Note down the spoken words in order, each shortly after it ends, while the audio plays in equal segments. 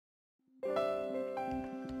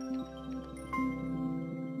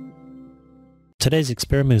Today's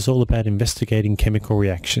experiment is all about investigating chemical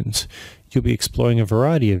reactions. You'll be exploring a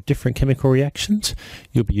variety of different chemical reactions,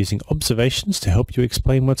 you'll be using observations to help you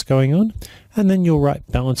explain what's going on, and then you'll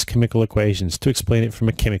write balanced chemical equations to explain it from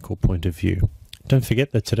a chemical point of view. Don't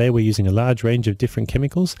forget that today we're using a large range of different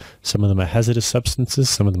chemicals. Some of them are hazardous substances,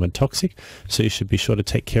 some of them are toxic, so you should be sure to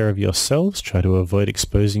take care of yourselves. Try to avoid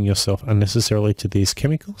exposing yourself unnecessarily to these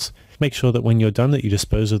chemicals. Make sure that when you're done that you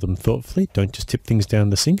dispose of them thoughtfully. Don't just tip things down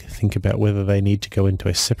the sink. Think about whether they need to go into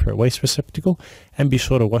a separate waste receptacle, and be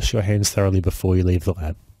sure to wash your hands thoroughly before you leave the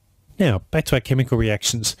lab. Now, back to our chemical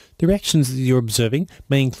reactions. The reactions that you're observing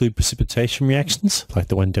may include precipitation reactions, like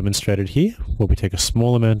the one demonstrated here, where we take a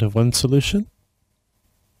small amount of one solution,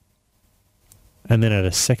 and then add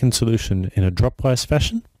a second solution in a dropwise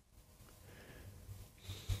fashion.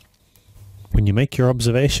 When you make your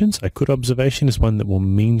observations, a good observation is one that will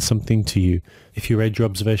mean something to you. If you read your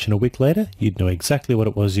observation a week later, you'd know exactly what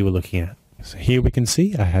it was you were looking at. So here we can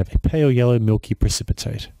see I have a pale yellow milky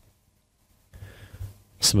precipitate.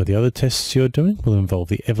 Some of the other tests you're doing will involve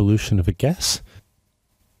the evolution of a gas,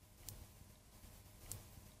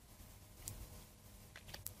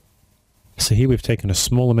 so here we've taken a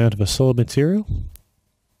small amount of a solid material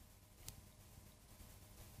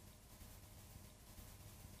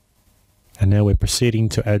and now we're proceeding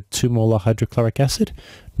to add 2 molar hydrochloric acid.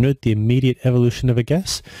 Note the immediate evolution of a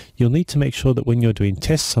gas. You'll need to make sure that when you're doing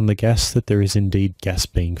tests on the gas that there is indeed gas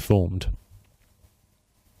being formed.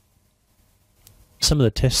 Some of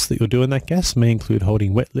the tests that you'll do in that gas may include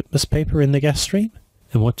holding wet litmus paper in the gas stream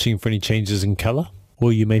and watching for any changes in colour.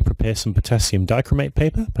 Or you may prepare some potassium dichromate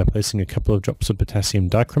paper by placing a couple of drops of potassium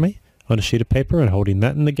dichromate on a sheet of paper and holding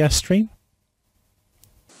that in the gas stream.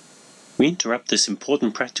 We interrupt this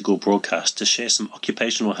important practical broadcast to share some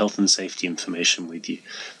occupational health and safety information with you.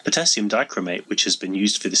 Potassium dichromate, which has been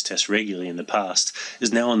used for this test regularly in the past,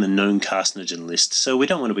 is now on the known carcinogen list, so we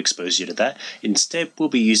don't want to expose you to that. Instead, we'll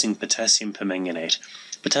be using potassium permanganate.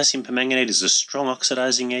 Potassium permanganate is a strong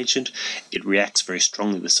oxidizing agent. It reacts very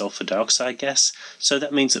strongly with sulfur dioxide gas, so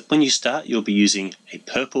that means that when you start you'll be using a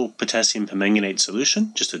purple potassium permanganate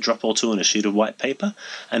solution, just a drop or two on a sheet of white paper,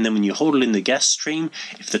 and then when you hold it in the gas stream,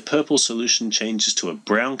 if the purple solution changes to a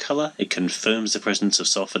brown color, it confirms the presence of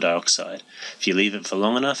sulfur dioxide. If you leave it for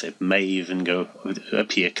long enough, it may even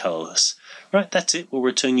appear colorless. Right, that's it. We'll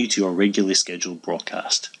return you to your regularly scheduled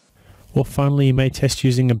broadcast. Or finally, you may test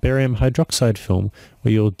using a barium hydroxide film,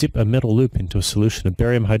 where you'll dip a metal loop into a solution of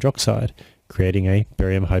barium hydroxide, creating a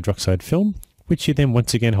barium hydroxide film, which you then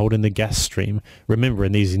once again hold in the gas stream. Remember,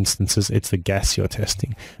 in these instances, it's the gas you're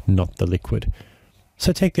testing, not the liquid.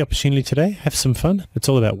 So take the opportunity today, have some fun. It's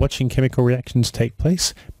all about watching chemical reactions take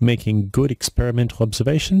place, making good experimental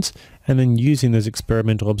observations, and then using those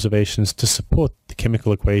experimental observations to support the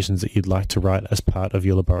chemical equations that you'd like to write as part of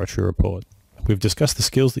your laboratory report. We've discussed the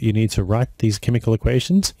skills that you need to write these chemical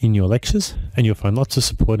equations in your lectures, and you'll find lots of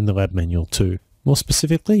support in the lab manual too. More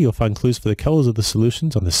specifically, you'll find clues for the colours of the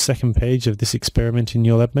solutions on the second page of this experiment in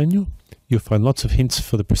your lab manual. You'll find lots of hints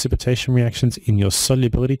for the precipitation reactions in your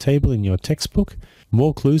solubility table in your textbook,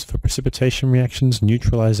 more clues for precipitation reactions,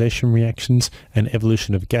 neutralization reactions, and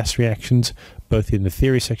evolution of gas reactions, both in the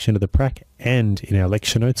theory section of the prac and in our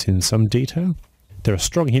lecture notes in some detail. There are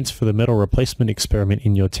strong hints for the metal replacement experiment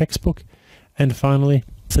in your textbook. And finally,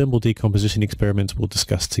 thermal decomposition experiments we'll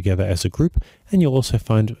discuss together as a group, and you'll also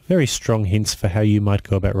find very strong hints for how you might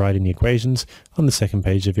go about writing the equations on the second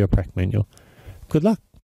page of your prac manual. Good luck!